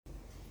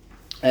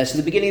So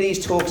the beginning of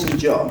these talks in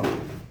John,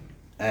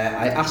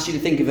 I asked you to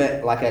think of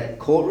it like a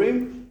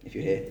courtroom, if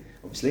you're here,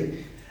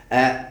 obviously.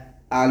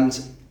 And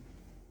the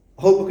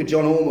whole book of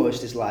John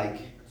almost is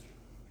like,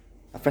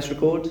 I press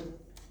record.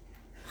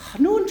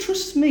 No one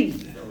trusts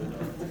me.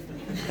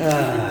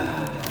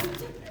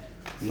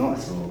 Not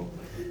at all.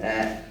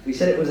 We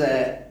said it was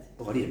a...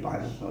 Oh, I need a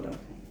Bible. Hold on.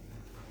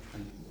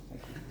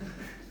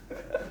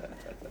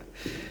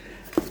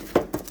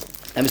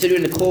 And we said we're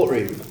in the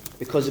courtroom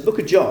because the book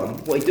of John,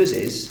 what he does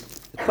is,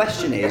 the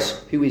question is,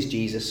 who is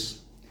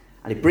Jesus?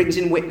 And he brings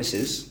in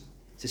witnesses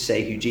to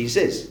say who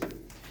Jesus is.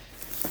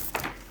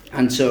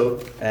 And so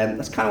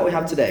that's kind of what we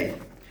have today.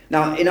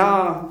 Now, in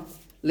our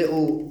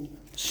little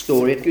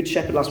story at Good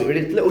Shepherd last week, we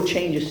did a little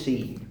change of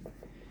scene.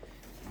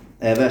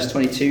 Verse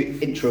 22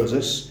 intros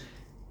us.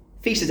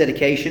 Feast of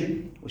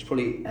Dedication,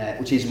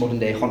 which is modern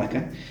day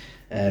Hanukkah.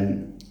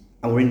 And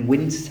we're in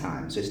winter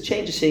time. So it's a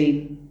change of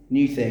scene,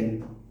 new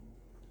thing.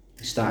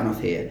 Starting off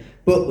here.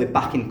 But we're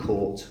back in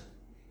court.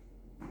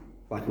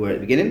 Like we were at the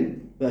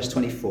beginning. Verse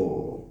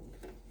 24.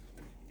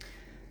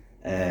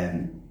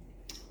 The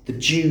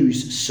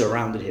Jews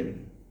surrounded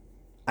him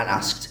and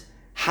asked,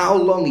 "How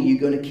long are you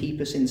going to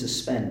keep us in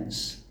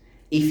suspense?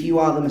 If you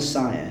are the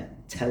Messiah,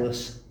 tell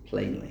us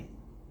plainly."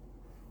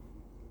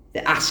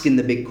 They're asking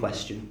the big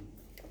question.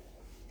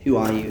 Who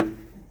are you?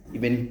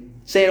 You've been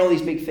saying all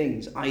these big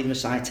things. Are you the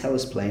Messiah? Tell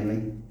us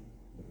plainly.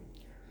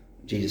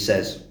 Jesus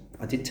says,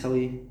 I did tell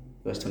you.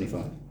 Verse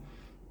 25.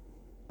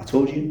 I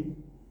told you,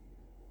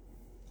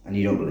 and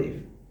you don't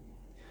believe.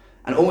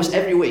 And almost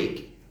every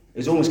week, it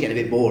was almost getting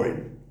a bit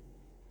boring.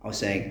 I was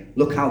saying,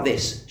 look how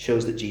this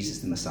shows that Jesus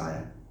is the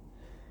Messiah.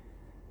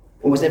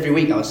 Almost every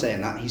week I was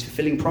saying that. He's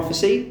fulfilling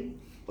prophecy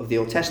of the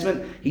Old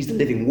Testament. He's the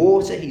living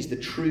water. He's the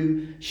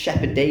true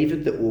shepherd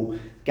David that will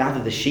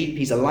gather the sheep.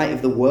 He's the light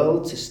of the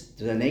world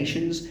to the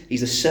nations.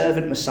 He's the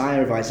servant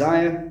Messiah of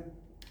Isaiah.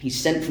 He's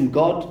sent from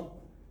God,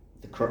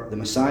 the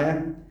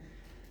Messiah.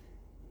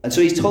 And so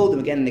he's told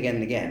them again and again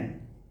and again.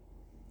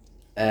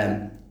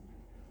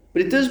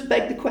 But it does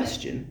beg the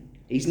question.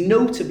 He's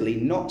notably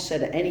not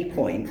said at any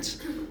point,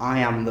 I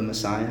am the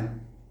Messiah.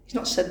 He's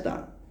not said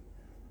that.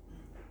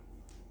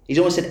 He's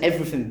almost said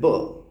everything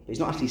but he's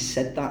not actually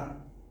said that.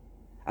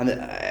 And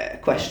the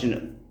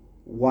question,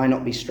 why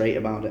not be straight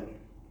about it?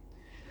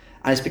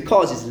 And it's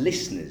because his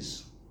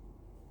listeners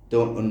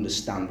don't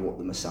understand what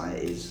the Messiah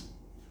is.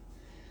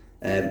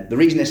 The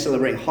reason they're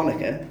celebrating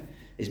Hanukkah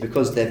is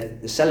because they're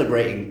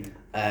celebrating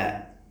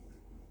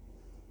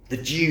the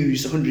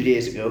Jews 100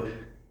 years ago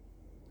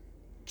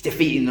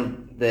defeating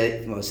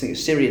the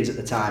Syrians at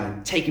the time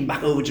and taking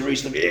back over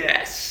Jerusalem.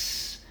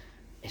 Yes!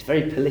 It's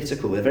very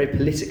political. They're very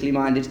politically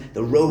minded.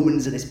 The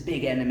Romans are this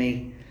big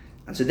enemy.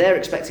 And so they're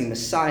expecting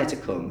Messiah to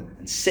come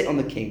and sit on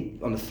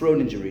the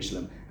throne in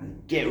Jerusalem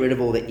and get rid of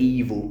all the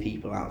evil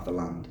people out of the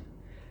land.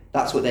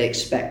 That's what they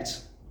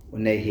expect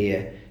when they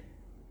hear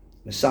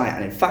Messiah.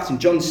 And in fact, in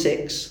John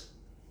 6,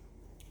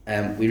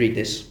 we read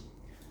this.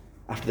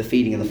 After the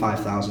feeding of the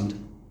 5,000,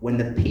 when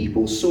the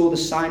people saw the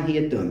sign he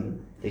had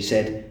done, they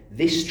said,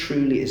 this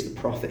truly is the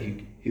prophet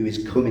who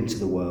is come into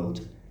the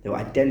world. They were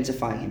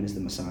identifying him as the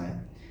Messiah.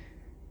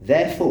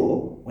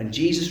 Therefore, when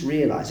Jesus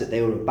realized that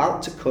they were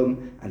about to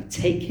come and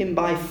take him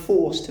by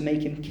force to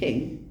make him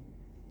king,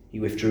 he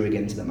withdrew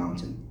again to the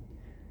mountain.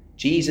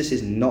 Jesus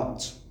is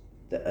not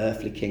the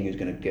earthly king who's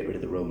going to get rid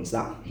of the Romans.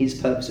 His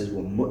purposes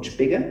were much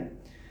bigger.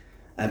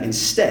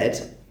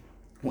 Instead,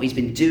 what he's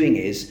been doing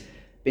is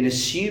been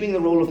assuming the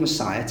role of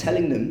Messiah,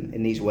 telling them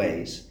in these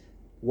ways,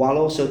 while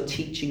also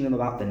teaching them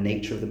about the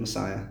nature of the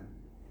Messiah.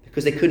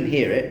 Because they couldn't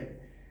hear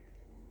it,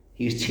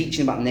 he was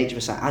teaching about the nature of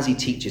Messiah. As he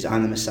teaches,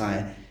 I'm the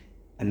Messiah,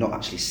 and not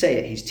actually say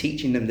it, he's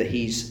teaching them that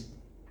he's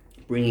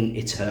bringing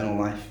eternal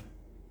life.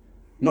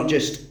 Not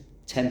just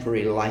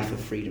temporary life of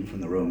freedom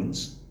from the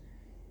Romans.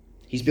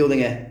 He's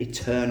building an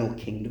eternal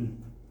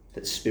kingdom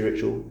that's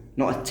spiritual,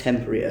 not a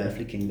temporary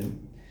earthly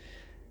kingdom.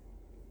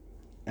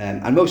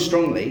 And most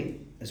strongly,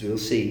 as we'll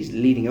see, he's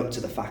leading up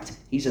to the fact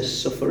he's a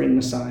suffering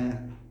Messiah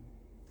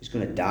who's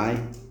going to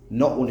die,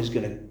 not one who's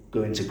going to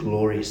go into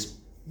glorious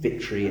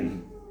victory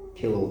and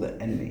kill all the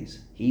enemies.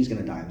 He's going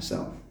to die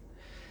himself.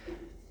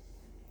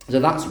 So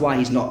that's why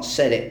he's not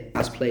said it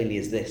as plainly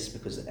as this,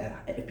 because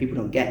people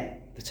don't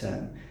get the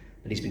term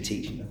that he's been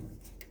teaching them.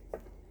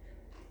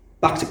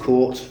 Back to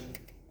court.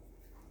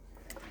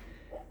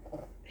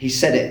 He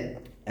said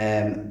it,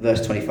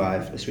 verse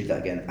 25, let's read that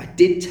again. I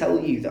did tell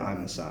you that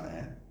I'm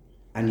Messiah,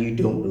 and you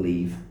don't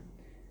believe.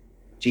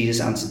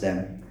 Jesus answered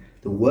them,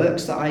 the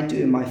works that I do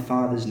in my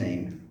Father's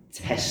name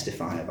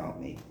testify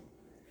about me.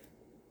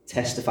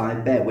 Testify,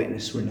 bear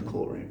witness, we're in the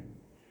courtroom.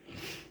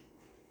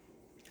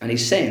 And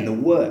he's saying the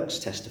works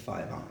testify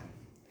about him.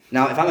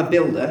 Now, if I'm a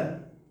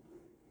builder,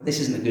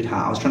 this isn't a good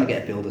hat. I was trying to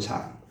get a builder's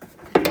hat.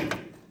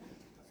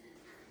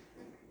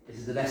 This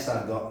is the best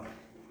I've got.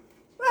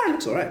 It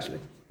looks alright, actually.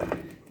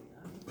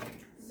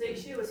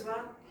 Suits you as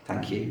well.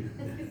 Thank you.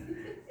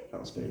 That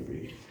was very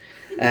rude.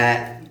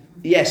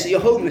 So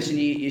you're homeless and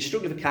you're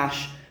struggling for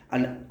cash,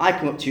 and I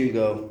come up to you and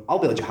go, I'll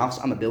build your house,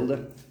 I'm a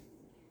builder.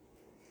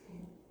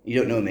 You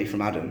don't know me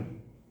from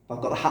Adam.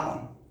 I've got the hat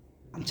on.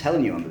 I'm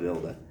telling you I'm the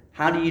builder.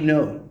 How do you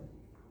know?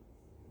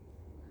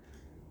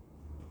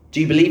 Do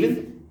you believe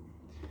him?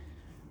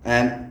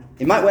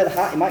 He might wear the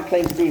hat, he might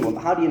claim to be one,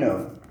 but how do you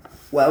know?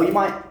 Well, you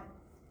might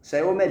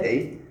say, well,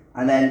 maybe,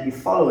 and then you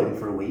follow him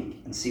for a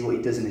week and see what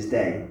he does in his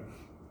day.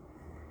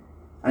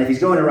 And if he's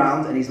going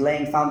around and he's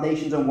laying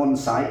foundations on one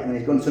site, and then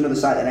he's going to another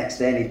site the next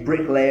day, and he's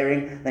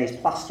bricklaying, then he's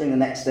plastering the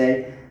next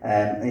day,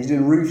 and he's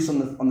doing roofs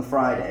on the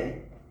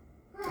Friday,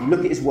 you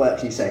look at his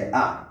works and you say,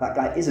 that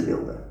guy is a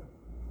builder.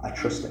 I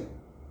trust him.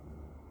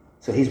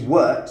 So his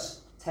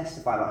works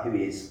testify about who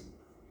he is.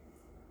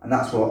 And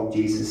that's what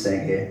Jesus is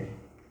saying here.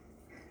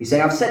 He's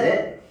saying, I've said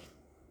it,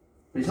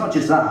 but it's not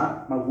just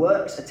that. My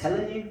works are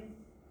telling you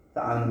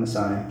that I'm the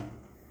Messiah.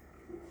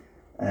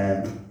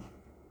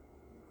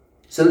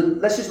 So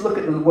let's just look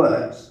at the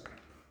works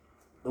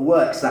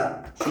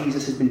that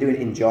Jesus has been doing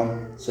in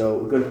John. So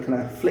we're going to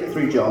kind of flick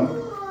through John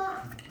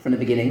from the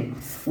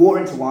beginning.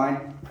 Water into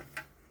wine.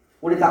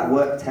 What did that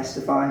work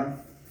testify?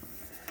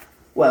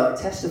 Well, it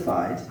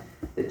testified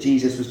that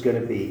Jesus was going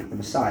to be the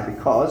Messiah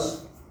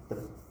because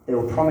they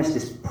were promised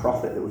this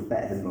prophet that was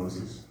better than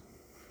Moses.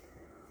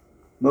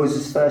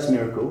 Moses' first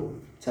miracle,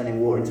 turning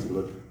water into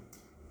blood.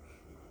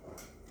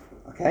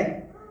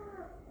 Okay?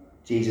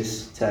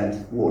 Jesus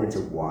turned water into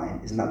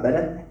wine. Isn't that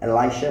better?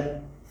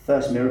 Elisha,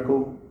 first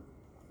miracle,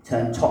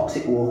 turned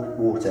toxic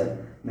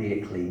water, made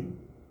it clean.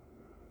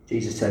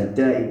 Jesus turned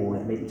dirty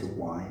water, made it into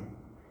wine.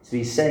 So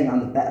he's saying, I'm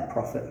the better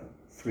prophet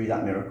through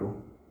that miracle.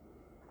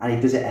 And he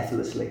does it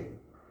effortlessly.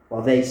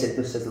 While they said,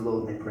 thus says the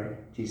Lord, and they pray,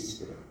 Jesus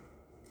did it.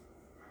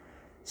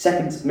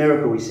 Second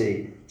miracle we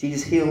see,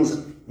 Jesus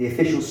heals the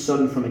official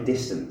son from a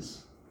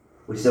distance,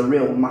 which is a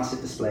real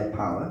massive display of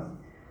power.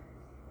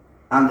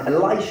 And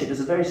Elisha does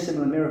a very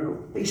similar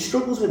miracle, but he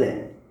struggles with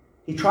it.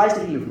 He tries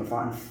to heal him from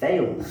afar and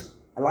fails.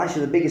 Elisha,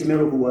 the biggest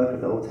miracle worker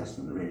of the Old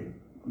Testament, really.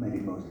 Or maybe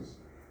Moses.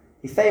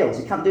 He fails,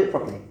 he can't do it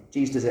properly.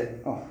 Jesus does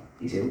it. Oh,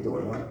 he's healed, don't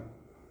worry about it.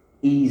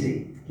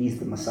 Easy. He's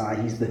the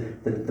Messiah, he's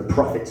the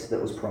prophet that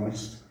was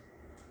promised.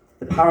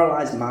 The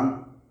paralyzed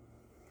man,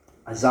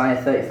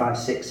 Isaiah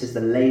 35:6 says,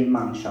 the lame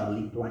man shall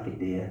leap like a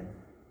deer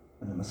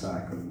when the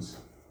Messiah comes.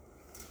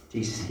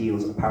 Jesus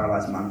heals a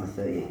paralyzed man for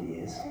 38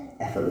 years,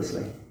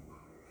 effortlessly.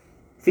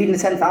 Feeding the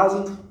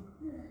 10,000,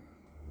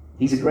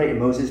 he's a greater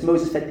Moses.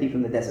 Moses fed people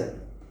in the desert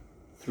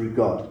through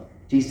God.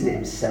 Jesus did it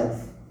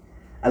himself.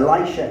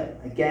 Elisha,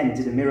 again,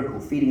 did a miracle,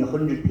 feeding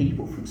 100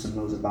 people from some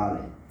loaves of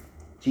barley.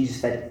 Jesus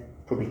fed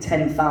probably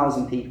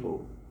 10,000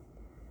 people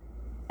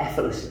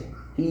effortlessly.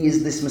 He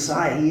is this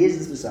Messiah. He is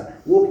this Messiah.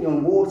 Walking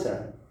on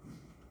water.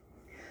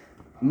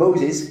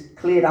 Moses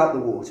cleared out the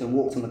water and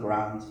walked on the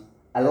ground.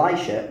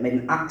 Elisha made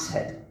an axe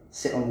head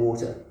sit on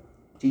water.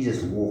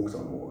 Jesus walked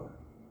on water.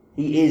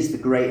 He is the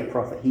greater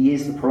prophet. He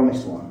is the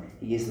promised one.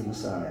 He is the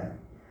Messiah.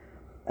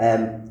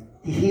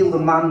 He healed a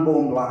man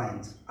born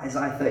blind.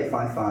 Isaiah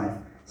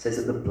 35:5 says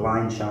that the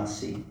blind shall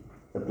see.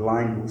 The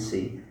blind will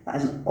see. That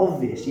is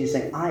obvious. Jesus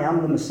saying, I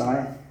am the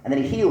Messiah. And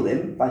then he healed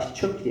him by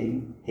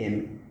chucking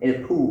him in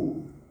a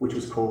pool, which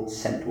was called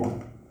Sent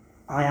One.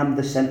 I am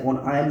the Sent One.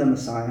 I am the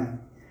Messiah.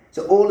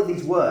 So all of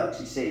these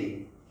works, you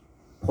see,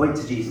 point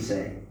to Jesus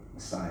saying,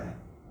 Messiah.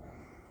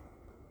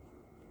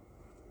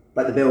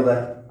 Like the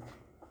builder,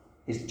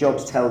 his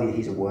jobs tell you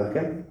he's a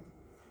worker.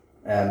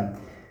 And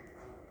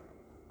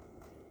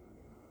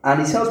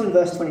he tells them in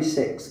verse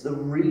 26, the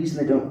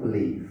reason they don't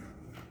believe.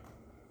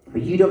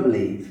 But you don't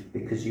believe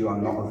because you are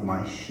not of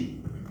my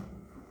sheep.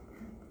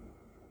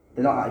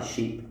 They're not like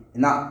sheep.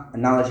 In that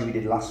analogy we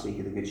did last week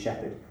of the Good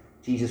Shepherd,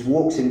 Jesus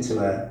walks into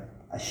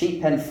a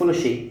sheep pen full of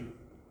sheep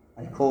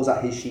and he calls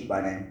out his sheep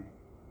by name.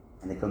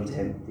 And they come to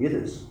him. The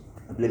others,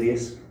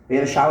 oblivious. Have you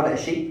ever shouted at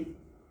a sheep?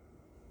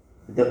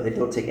 They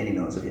don't take any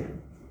notice of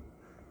you.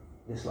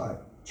 Just like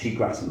chew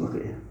grass and look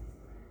at you.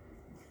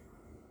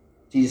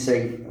 Jesus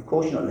saying, of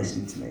course you're not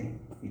listening to me.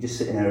 You're just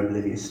sitting there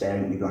oblivious,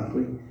 staring at me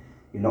blankly.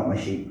 You're not my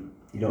sheep.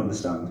 You don't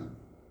understand.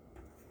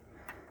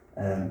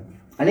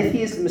 And if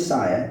he is the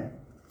Messiah,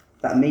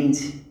 that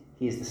means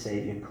he is the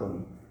Saviour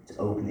come to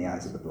open the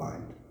eyes of the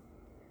blind.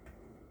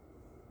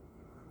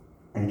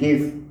 And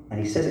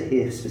he says it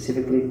here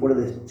specifically, what do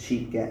the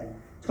sheep get?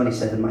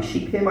 27, my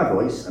sheep hear my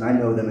voice, and I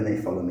know them and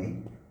they follow me.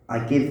 I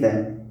give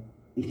them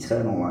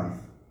eternal life,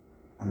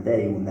 and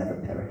they will never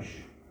perish.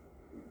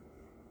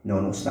 No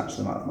one will snatch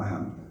them out of my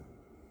hand.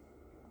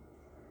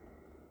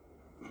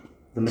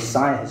 The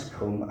Messiah has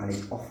come and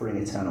is offering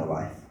eternal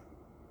life.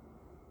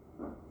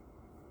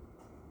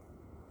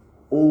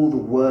 All the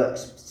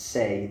works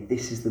say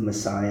this is the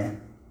Messiah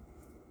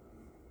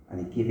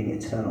and he's giving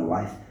eternal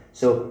life.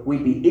 So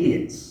we'd be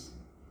idiots,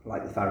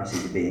 like the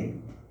Pharisees are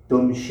being,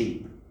 dumb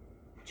sheep,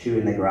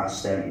 chewing their grass,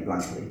 staring at you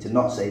blankly, to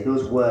not say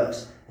those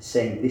works are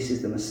saying this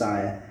is the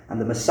Messiah, and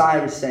the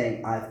Messiah is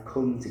saying, I've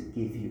come to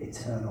give you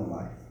eternal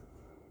life.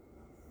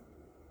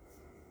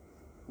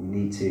 We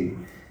need to,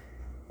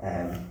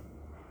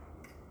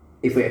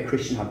 if we're a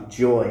Christian, have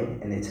joy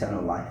in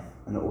eternal life,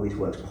 and that all these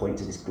works point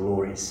to this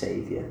glorious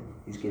Saviour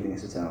who's giving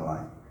us eternal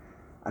life.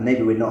 And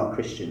maybe we're not a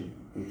Christian,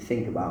 we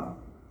think about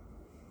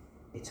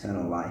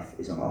eternal life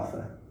is on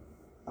offer.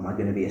 Am I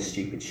going to be a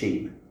stupid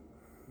sheep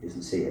who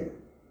doesn't see it?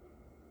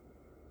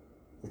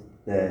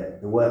 The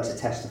works are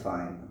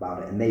testifying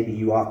about it, and maybe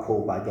you are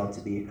called by God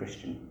to be a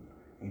Christian.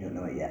 You don't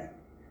know it yet.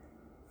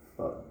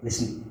 But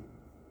listen,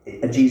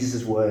 are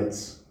Jesus'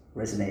 words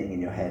resonating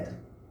in your head?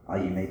 Are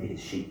you maybe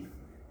his sheep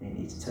and you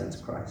need to turn to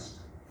Christ?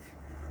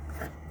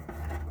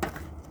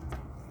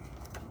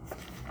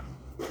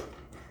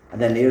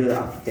 And then the other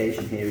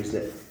application here is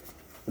that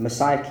the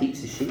Messiah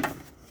keeps his sheep.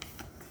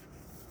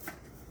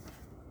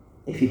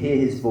 If you hear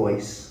his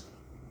voice,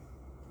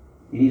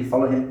 you need to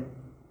follow him.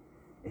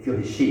 If you're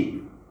his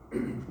sheep,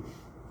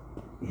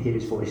 you hear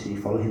his voice and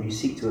you follow him, you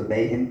seek to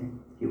obey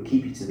him, he'll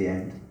keep you to the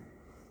end.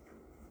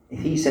 If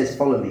he says,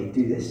 follow me,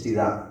 do this, do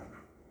that,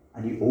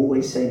 and you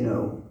always say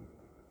no,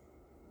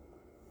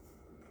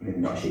 you're maybe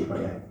not a sheep, are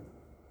you?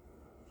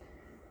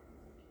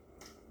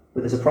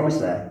 But there's a promise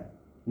there.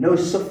 No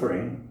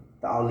suffering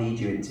that I'll lead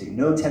you into,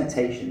 no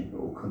temptation that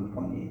will come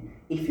upon you.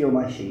 If you're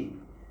my sheep,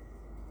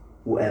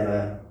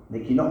 whatever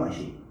make you not my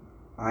sheep.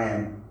 I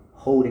am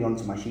holding on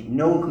to my sheep.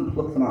 No one can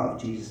pluck them out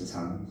of Jesus'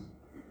 hands.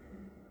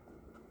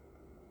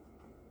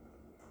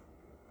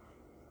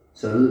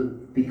 So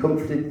be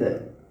comforted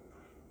that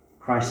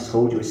Christ has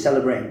called you. We're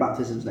celebrating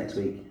baptisms next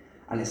week,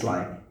 and it's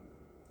like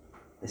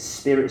the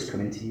Spirit is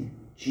coming to you.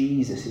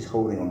 Jesus is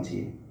holding on to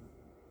you.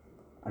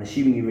 And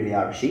assuming you really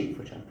are a sheep,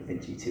 which I'm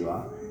convinced you two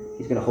are,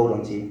 he's going to hold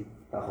on to you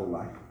that whole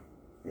life.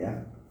 Yeah?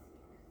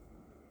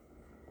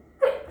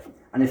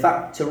 And in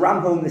fact, to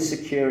ram home the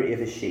security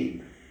of a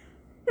sheep,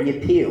 he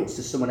appeals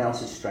to someone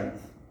else's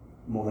strength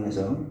more than his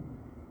own.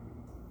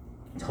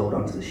 To hold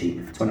on to the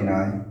sheep.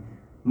 29.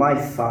 My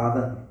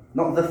Father,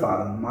 not the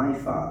Father, my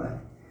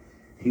Father,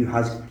 who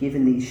has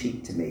given these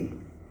sheep to me,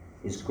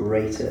 is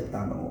greater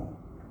than all.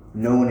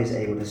 No one is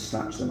able to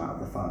snatch them out of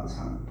the Father's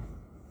hand.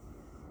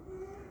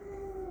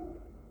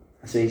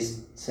 So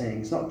he's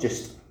saying, it's not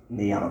just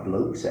me, I'm a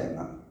bloke saying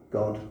that.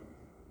 God,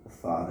 the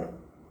Father,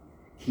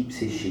 keeps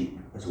his sheep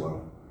as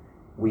well.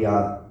 We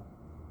are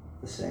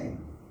the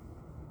same.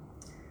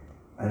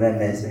 And then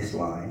there's this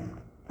line,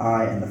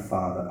 I and the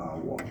Father are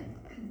one.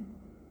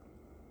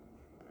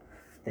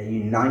 They're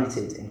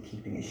united in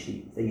keeping his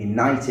sheep. They're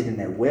united in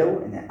their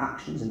will, in their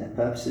actions, in their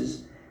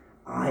purposes.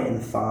 I and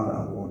the Father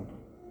are one.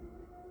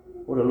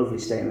 What a lovely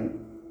statement.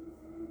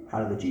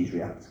 How do the Jews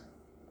react?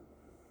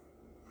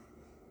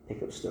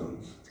 Pick up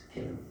stones to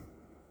kill him.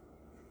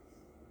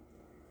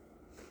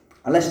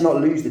 And let's not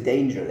lose the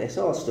danger of this.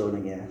 Oh,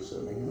 stoning, yeah,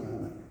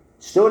 stoning.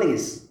 Stoning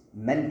is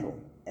mental.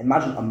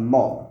 Imagine a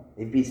mob.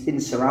 It's been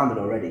surrounded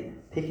already,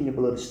 picking up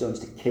a load of stones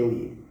to kill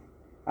you.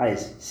 That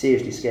is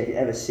seriously scary. If you've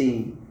ever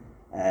seen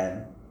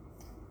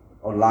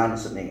online or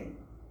something,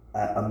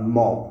 a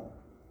mob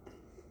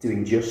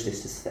doing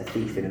justice to a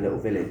thief in a little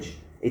village,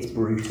 it's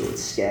brutal,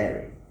 it's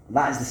scary. And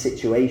that is the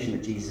situation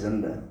that Jesus is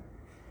under.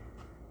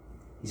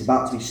 He's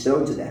about to be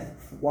stoned to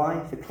death. Why?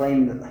 For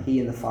claiming that he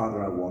and the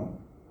Father are one.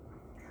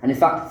 And in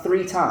fact,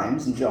 3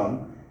 times in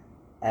John,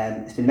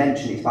 it's been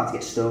mentioned he's about to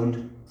get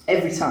stoned.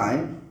 Every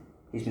time,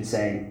 he's been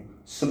saying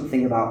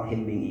something about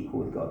him being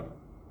equal with God.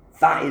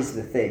 That is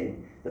the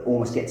thing that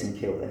almost gets him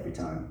killed every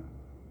time.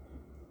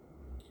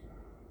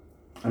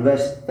 And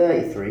verse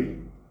 33,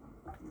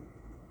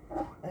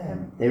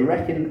 they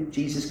reckon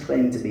Jesus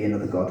claimed to be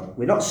another God.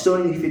 We're not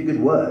stoning you for your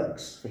good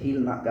works, for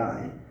healing that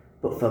guy,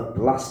 but for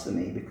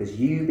blasphemy, because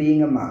you,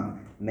 being a man,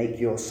 make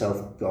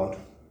yourself God.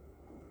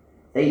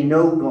 They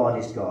know God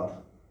is God.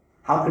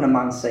 How can a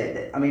man say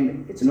it? I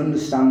mean, it's an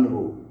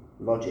understandable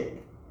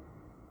logic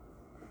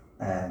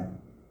that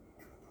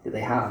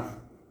they have.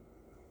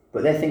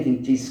 But they're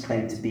thinking Jesus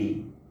claimed to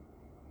be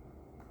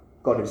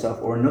God himself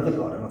or another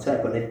God, an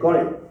alternative God. They've got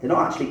it. They're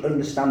not actually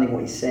understanding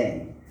what he's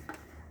saying.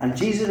 And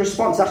Jesus'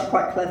 response is actually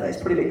quite clever. It's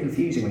probably a bit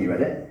confusing when you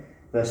read it.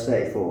 Verse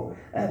 34.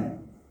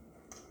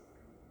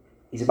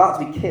 He's about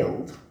to be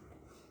killed,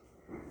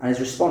 and his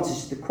response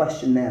is to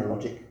question their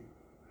logic.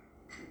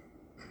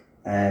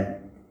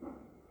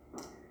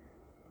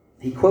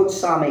 He quotes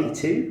Psalm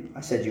 82,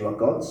 I said you are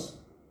gods,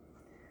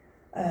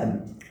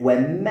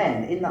 where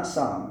men, in that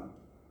psalm,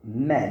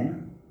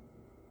 men,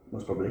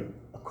 most probably,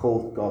 are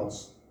called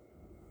gods.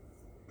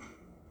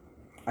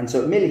 And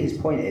so merely his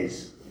point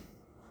is,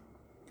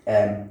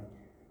 well,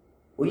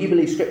 you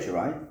believe Scripture,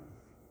 right?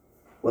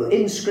 Well,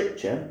 in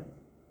Scripture,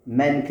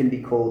 men can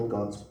be called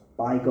gods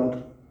by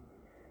God.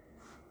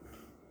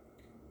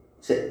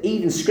 So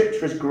even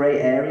Scripture is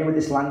grey area with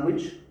this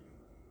language.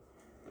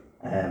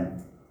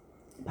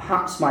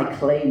 Perhaps my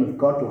claim of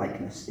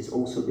godlikeness is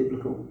also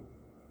biblical.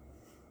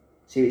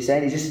 See what he's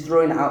saying? He's just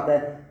throwing it out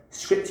there.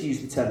 Scripture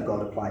uses the term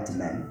God applied to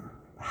men.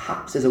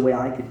 Perhaps there's a way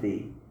I could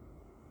be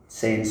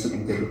saying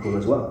something biblical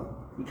as well.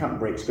 You can't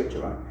break Scripture,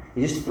 right?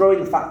 He's just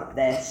throwing the fact that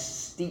their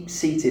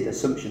deep-seated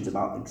assumptions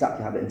about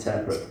exactly how to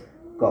interpret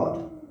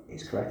God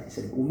is correct. He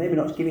said, well, maybe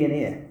not, give me an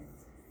ear.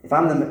 If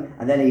I'm the...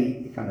 And then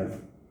he kind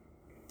of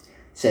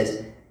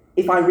says,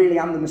 if I really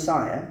am the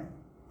Messiah,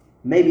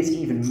 maybe it's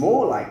even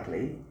more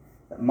likely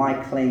that my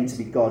claim to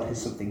be God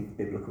has something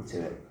biblical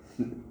to it.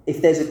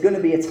 If there's going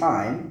to be a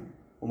time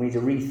when we need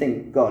to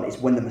rethink God, it's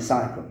when the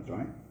Messiah comes,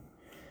 right?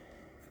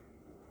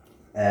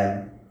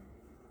 And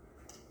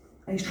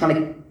he's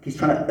trying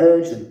to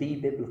urge them, be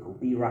biblical,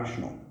 be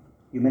rational.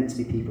 You're meant to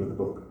be people of the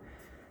book.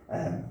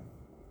 In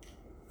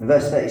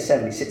verse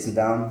 37, he sits them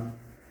down.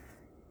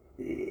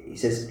 He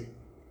says,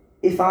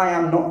 if I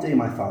am not doing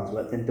my Father's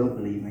work, then don't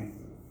believe me.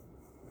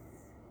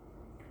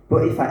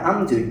 But if I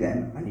am doing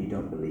them and you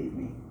don't believe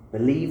me,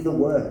 believe the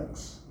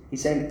works.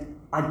 He's saying,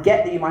 I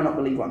get that you might not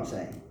believe what I'm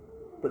saying,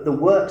 but the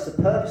works,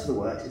 the purpose of the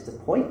works is to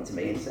point to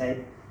me and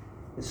say,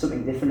 there's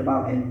something different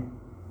about him.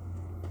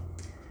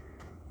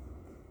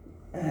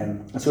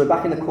 And so we're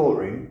back in the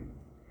courtroom,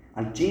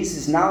 and Jesus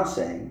is now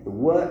saying, the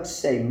works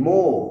say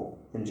more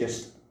than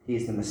just he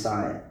is the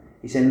Messiah.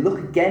 He's saying, look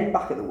again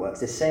back at the works.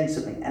 They're saying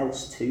something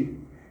else too.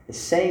 They're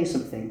saying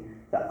something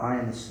that I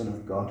am the Son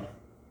of God.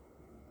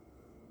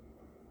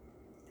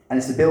 And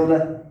it's the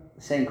builder,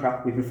 the same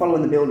crap. We've been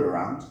following the builder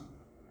around.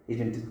 He's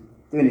been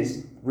doing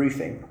his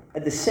roofing.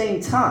 At the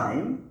same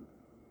time,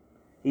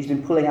 he's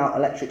been pulling out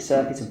electric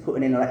circuits and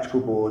putting in electrical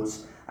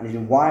boards, and he's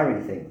been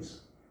wiring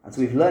things. And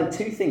so we've learned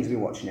two things we've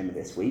been watching him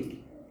this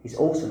week. He's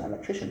also an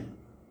electrician.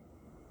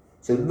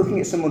 So looking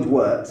at someone's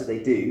works that they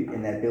do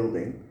in their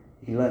building,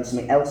 you can learn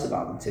something else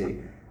about them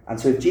too. And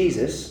so with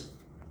Jesus,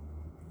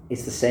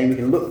 it's the same. We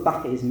can look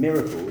back at his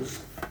miracles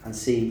and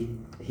see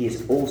that he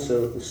is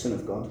also the Son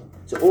of God.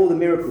 So all the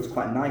miracles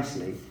quite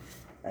nicely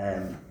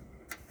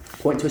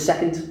point to a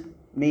second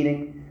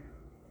meaning.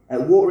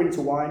 Water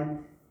into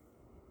wine.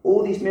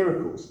 All these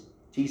miracles,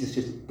 Jesus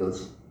just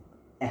does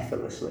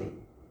effortlessly.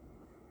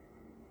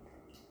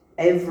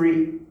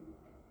 Every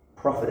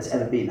prophet that's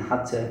ever been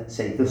had to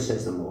say, thus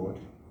says the Lord,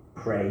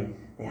 pray.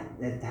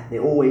 They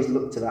always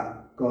look to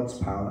that God's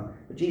power.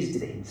 But Jesus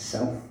did it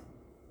himself.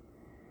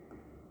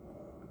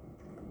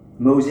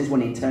 Moses,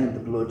 when he turned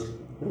the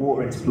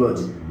water into blood,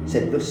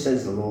 said, thus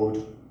says the Lord,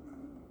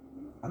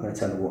 I'm going to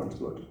turn the water into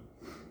blood.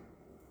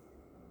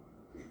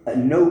 At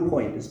no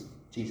point does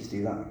Jesus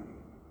do that.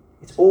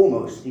 He's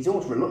almost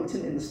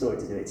reluctant in the story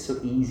to do it. It's so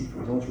easy for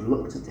him. He's almost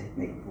reluctant to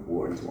make the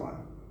water into wine.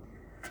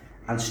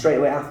 And straight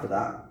away after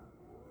that,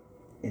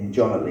 in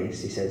John at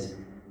least, he says,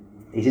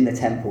 he's in the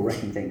temple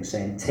wrecking things,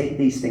 saying, take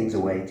these things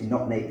away. Do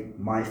not make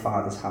my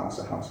Father's house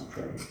a house of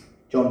trade.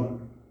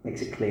 John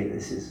makes it clear that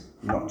this is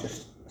not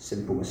just a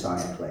simple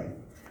Messiah claim.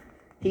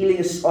 Healing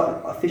an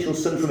official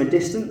son from a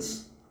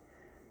distance.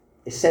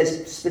 It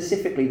says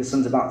specifically the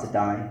son's about to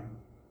die.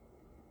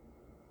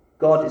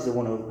 God is the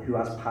one who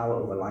has power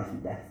over life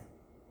and death.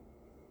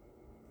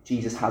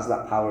 Jesus has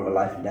that power over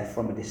life and death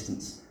from a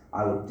distance.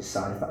 I will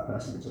decide if that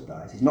person lives or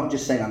dies. He's not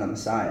just saying I'm the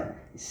Messiah.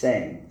 He's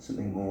saying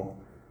something more.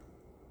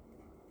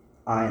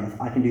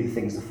 I can do the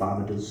things the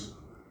Father does.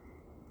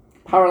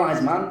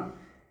 Paralyzed man.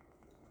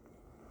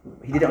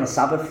 He did it on a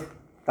Sabbath.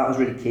 That was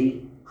really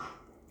key.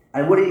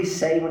 And what did he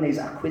say when he was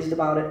quizzed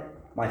about it?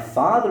 My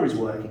Father is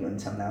working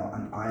until now,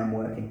 and I am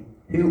working.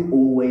 Who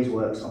always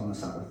works on the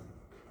Sabbath?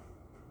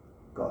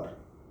 God.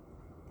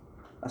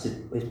 That's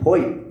his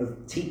point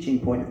of teaching,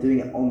 point of doing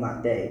it on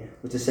that day,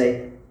 was to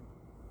say,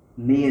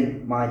 me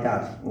and my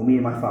dad, or me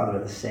and my father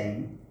are the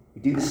same.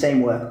 We do the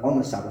same work on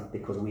the Sabbath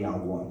because we are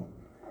one.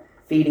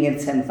 Feeding in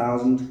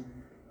 10,000.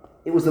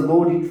 It was the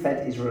Lord who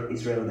fed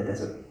Israel in the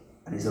desert,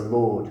 and it's the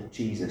Lord,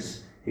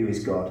 Jesus, who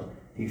is God,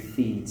 who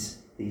feeds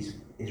these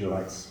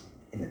Israelites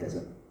in the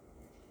desert.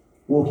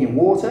 Walking in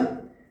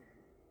water.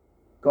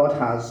 God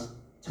has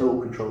total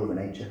control over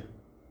nature.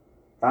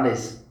 That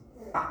is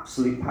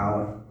absolute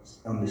power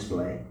on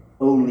display.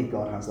 Only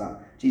God has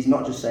that. Jesus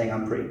not just saying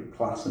I'm pretty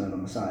class and I'm a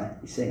Messiah.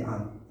 He's saying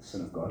I'm the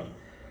Son of God.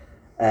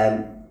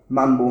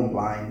 Man born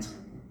blind.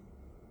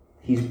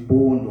 He's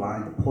born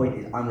blind. The point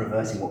is I'm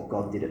reversing what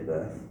God did at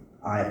birth.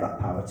 I have that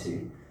power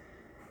too.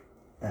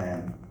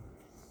 And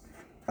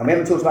we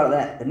haven't talked about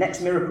it. The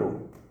next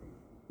miracle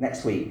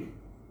next week,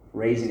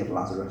 raising of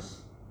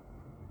Lazarus.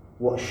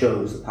 What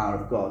shows the power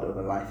of God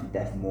over life and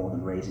death more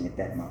than raising a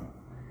dead man?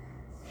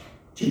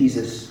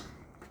 Jesus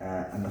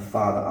and the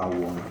Father are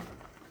one.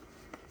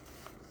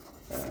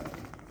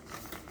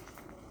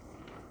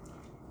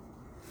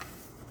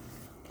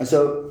 And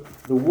so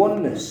the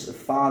oneness of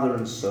Father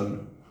and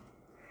Son,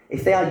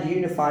 if they are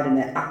unified in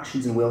their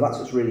actions and will, that's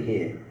what's really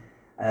here.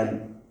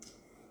 And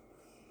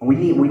we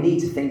need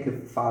to think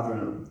of Father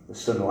and the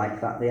Son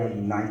like that. They are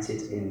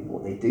united in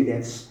what they do. They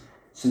have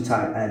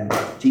sometimes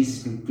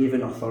Jesus has been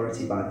given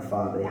authority by the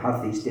Father. They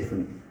have these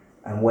different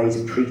ways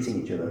of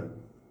treating each other.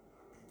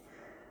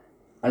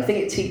 And I think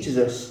it teaches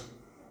us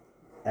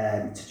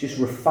to just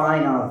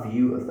refine our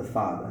view of the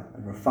Father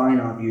and refine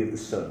our view of the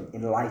Son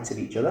in light of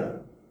each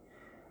other.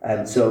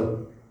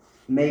 So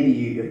maybe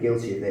you're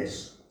guilty of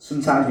this.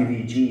 Sometimes we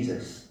view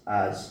Jesus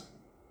as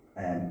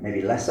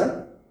maybe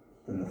lesser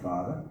than the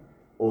Father,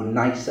 or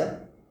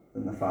nicer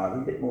than the Father.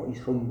 A bit more,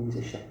 he's humble, he's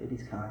a shepherd,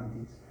 he's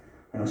kind.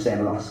 I was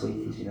saying last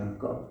week, he's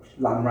got a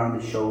lamb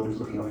round his shoulders,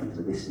 looking off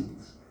into the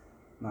distance.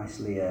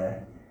 Nicely,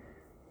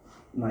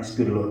 nice,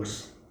 good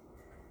looks.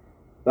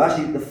 But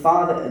actually, the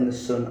Father and the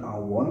Son are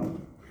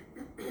one.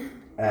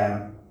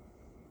 And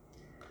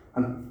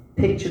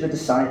picture the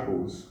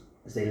disciples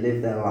as they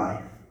live their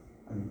life,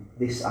 and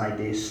this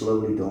idea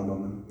slowly dawned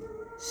on them.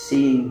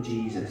 seeing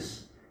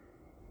Jesus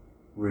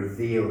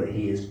reveal that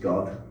he is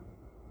God.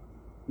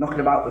 Knocking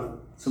about with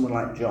someone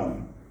like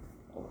John,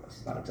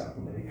 that's a bad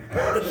example maybe,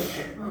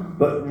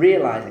 but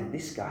realising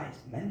this guy is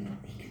mental.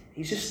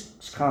 He's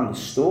just calmed the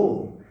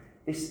storm.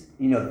 This,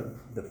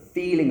 the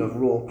feeling of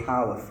raw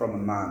power from a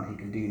man who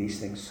can do these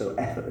things so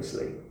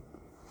effortlessly.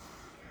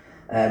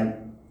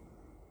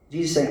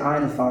 Jesus is saying, I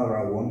and the Father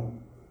are one.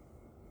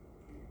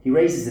 He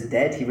raises the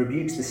dead, he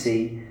rebukes the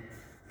sea.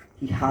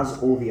 He has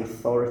all the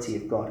authority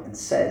of God and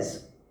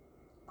says,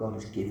 God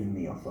has given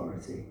me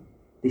authority.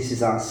 This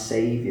is our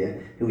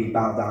Saviour who we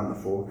bow down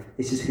before.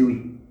 This is who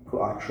we put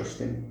our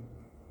trust in.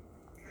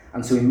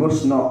 And so we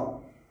must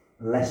not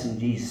lessen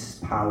Jesus'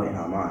 power in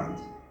our mind,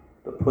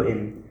 but put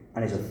him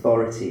and his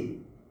authority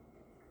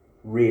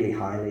really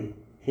highly.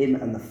 Him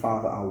and the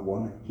Father are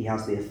one. He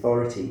has the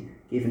authority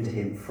given to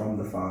him from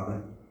the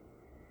Father.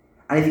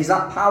 And if he's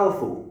that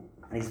powerful,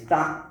 and he's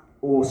that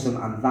awesome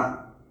and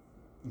that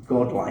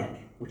godlike,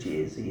 which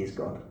he is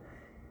God,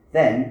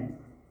 then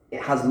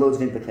it has loads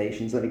of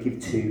implications. Let me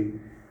give two.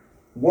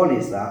 One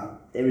is that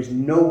there is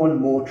no one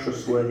more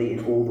trustworthy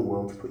in all the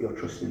world to put your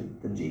trust in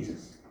than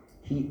Jesus.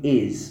 He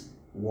is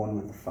one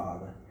with the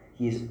Father.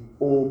 He is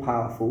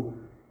all-powerful,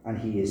 and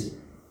he is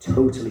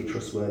totally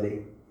trustworthy.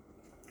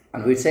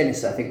 And we were saying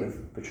this, I think,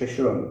 with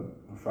Patricia on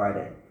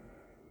Friday.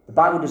 The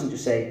Bible doesn't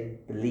just say,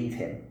 believe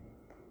him,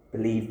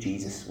 believe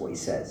Jesus, what he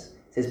says.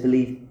 It says,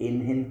 believe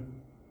in him.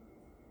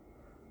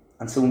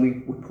 And so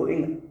when we're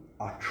putting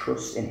our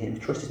trust in him,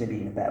 trust is maybe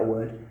even a better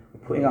word,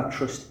 we're putting our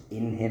trust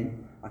in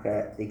him. Like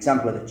the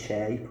example of the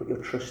chair, you put your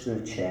trust in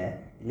a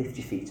chair, you lift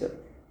your feet up,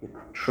 your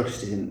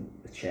trust is in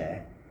the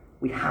chair.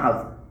 We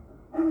have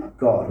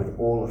God with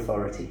all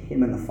authority.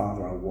 Him and the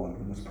Father are one.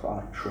 We must put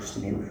our trust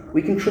in him.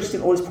 We can trust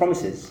in all his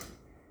promises.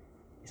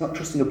 It's not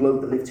trusting a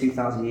bloke that lived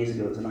 2,000 years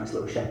ago as a nice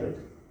little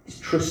shepherd. It's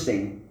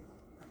trusting,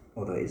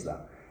 although it is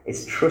that,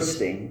 it's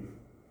trusting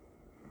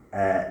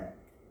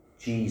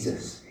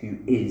Jesus, who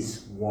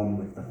is one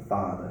with the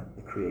Father,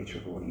 the creator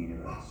of all the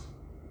universe.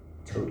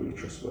 Totally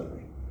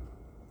trustworthy.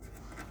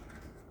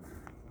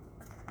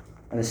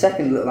 And the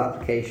second little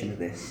application of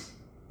this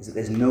is that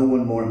there's no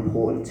one more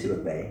important to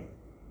obey.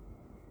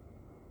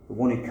 The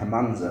one who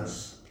commands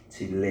us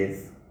to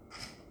live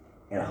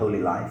in a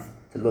holy life,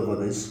 to love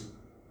others,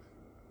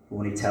 the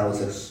one who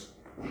tells us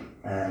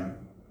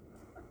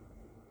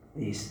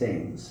these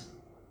things,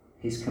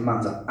 his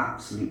commands are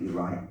absolutely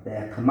right. They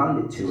are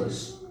commanded to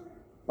us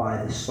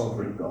by the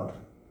sovereign God.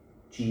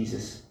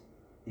 Jesus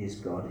is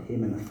God.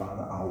 Him and the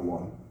Father are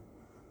one.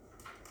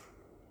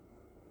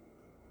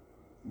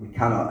 We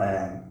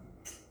cannot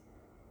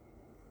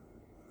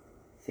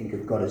think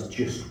of God as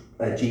just,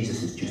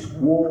 Jesus as just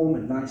warm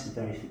and nice and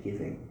very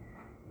forgiving.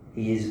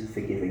 He is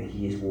forgiving,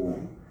 he is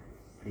warm,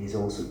 but he is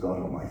also God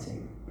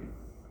Almighty.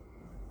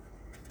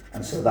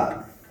 And so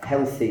that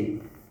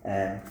healthy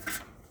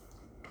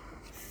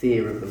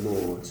fear of the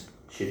Lord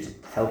should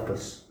help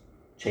us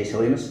chase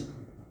holiness.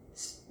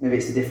 Maybe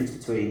it's the difference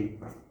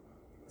between,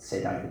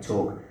 say Daniel could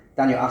talk.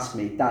 Daniel asked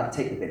me, Dad,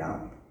 take the bin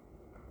out.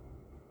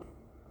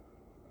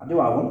 I do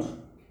what I want.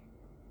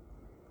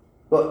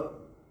 But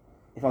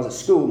if I was at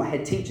school, my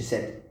head teacher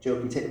said, Joe,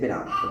 can you take the bin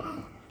out?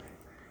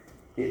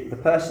 The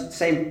person,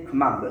 same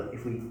command, but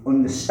if we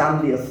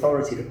understand the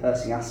authority of the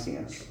person asking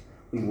us,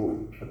 we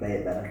will obey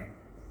it better.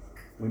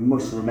 We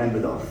must remember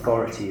the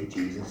authority of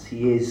Jesus.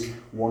 He is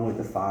one with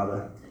the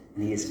Father,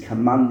 and he is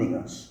commanding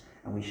us,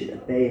 and we should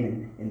obey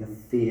him in the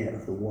fear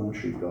of the one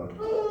true God.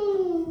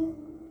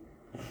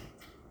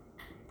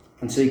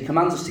 And so he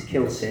commands us to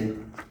kill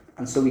sin,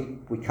 and so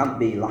we can't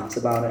be lax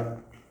about it.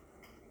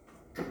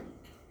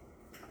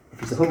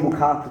 If it's a humble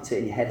carpenter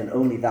in your head and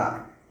only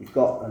that, you've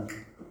got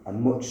a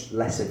much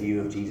lesser view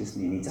of Jesus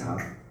than you need to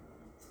have.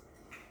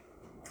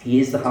 He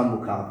is the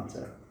humble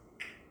carpenter,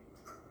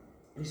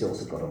 but he's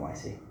also God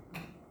Almighty.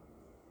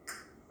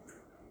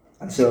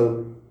 And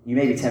so you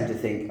may be tempted to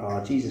think,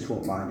 oh, Jesus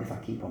won't mind if I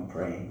keep on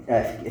praying,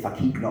 if I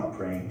keep not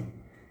praying.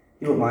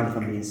 He won't mind if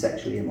I'm being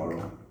sexually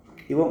immoral.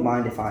 He won't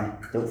mind if I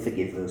don't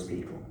forgive those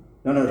people.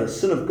 No, the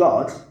Son of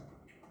God,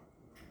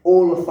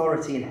 all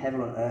authority in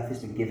heaven and earth has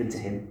been given to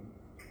him.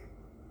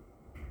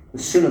 The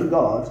Son of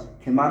God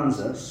commands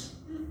us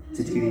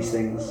to do these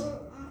things.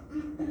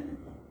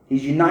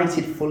 He's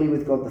united fully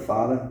with God the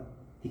Father.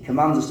 He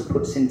commands us to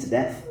put sin to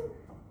death.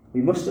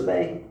 We must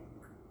obey.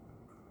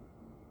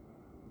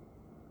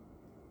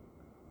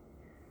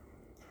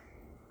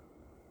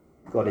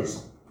 God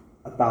is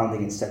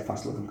abounding in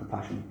steadfast love and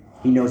compassion.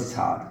 He knows it's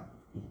hard.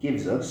 He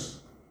gives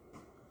us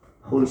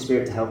Holy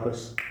Spirit to help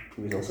us,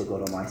 who is also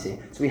God Almighty.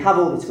 So we have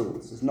all the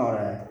tools. It's not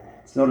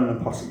an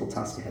impossible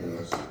task ahead of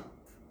us.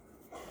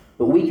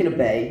 But we can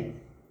obey.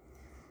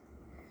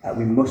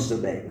 We must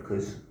obey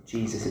because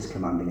Jesus is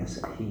commanding us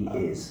and he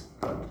is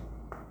God.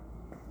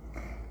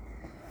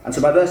 And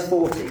so by verse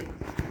 40,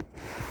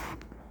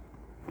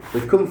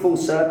 we've come full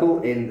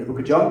circle in the book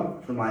of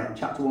John, from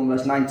chapter 1,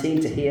 verse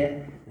 19 to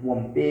here.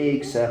 One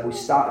big circle. We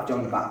start with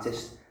John the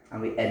Baptist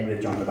and we end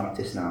with John the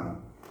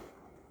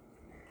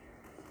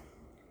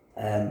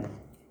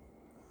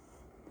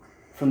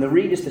from the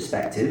reader's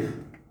perspective,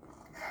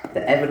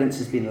 the evidence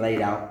has been laid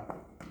out.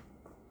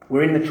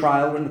 We're in the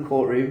trial, we're in the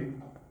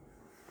courtroom.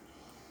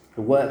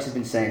 The works have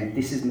been saying,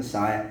 this is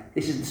Messiah,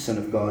 this is the Son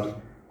of God.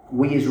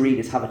 We as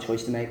readers have a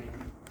choice to make.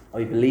 Are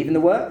we believing the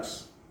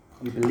works?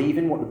 Are we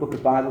believing what the book of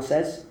the Bible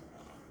says?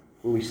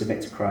 Or will we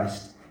submit to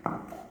Christ?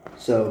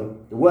 So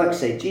the works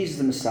say Jesus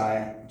the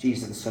Messiah,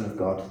 Jesus the Son of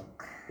God.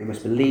 We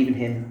must believe in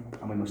him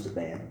and we must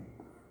obey him.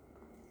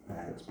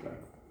 Let's pray.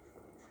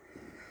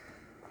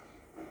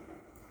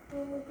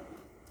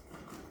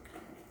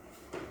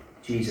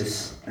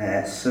 Jesus,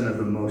 Son of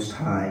the Most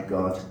High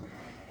God,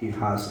 who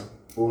has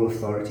all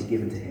authority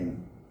given to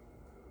him.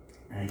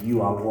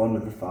 You are one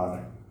with the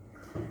Father.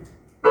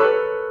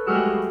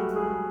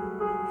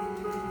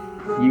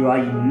 You are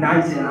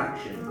united in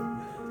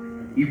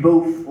action. You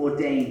both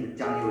ordained that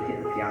Daniel would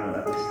hit the piano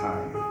at this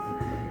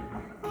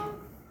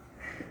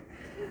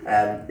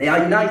time. They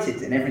are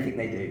united in everything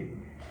they do.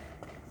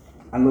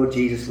 And Lord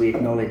Jesus, we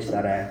acknowledge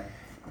that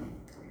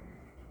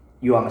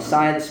you are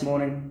Messiah this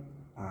morning,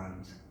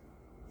 and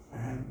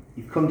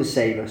you've come to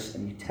save us,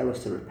 and you tell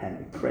us to repent.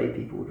 We pray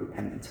people would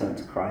repent and turn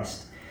to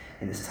Christ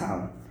in this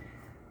town.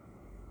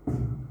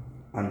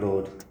 And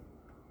Lord,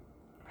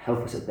 help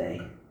us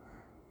obey.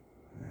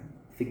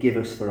 Forgive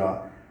us for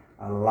our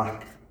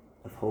lack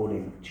of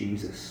holding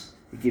Jesus,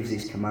 who gives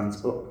these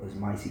commands up as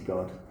mighty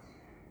God.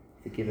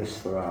 Forgive us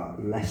for our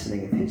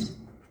lessening of his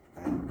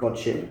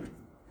godship.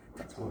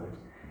 That's a word.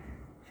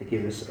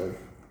 Forgive us of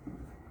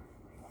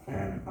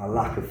our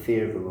lack of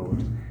fear of the Lord,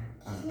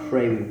 and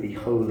pray we would be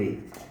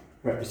holy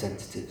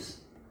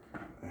representatives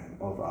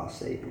of our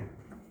Saviour.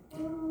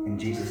 In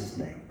Jesus'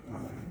 name,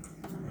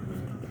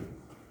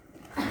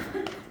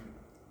 amen.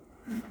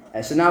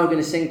 So now we're going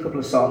to sing a couple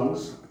of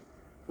songs,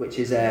 which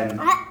is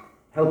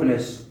helping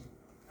us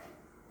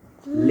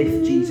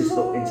lift Jesus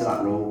up into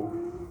that role.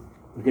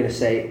 We're going to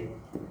say,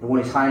 the one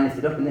who's high and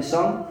lifted up in this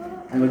song,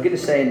 and we're going to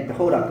say,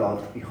 behold our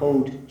God,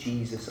 behold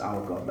Jesus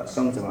our God. That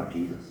song's about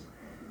Jesus.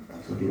 So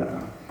we'll do that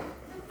now.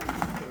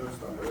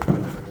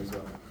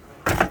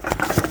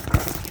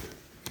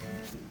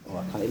 Oh, I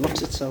can't. It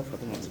locks itself. I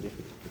don't know what to do.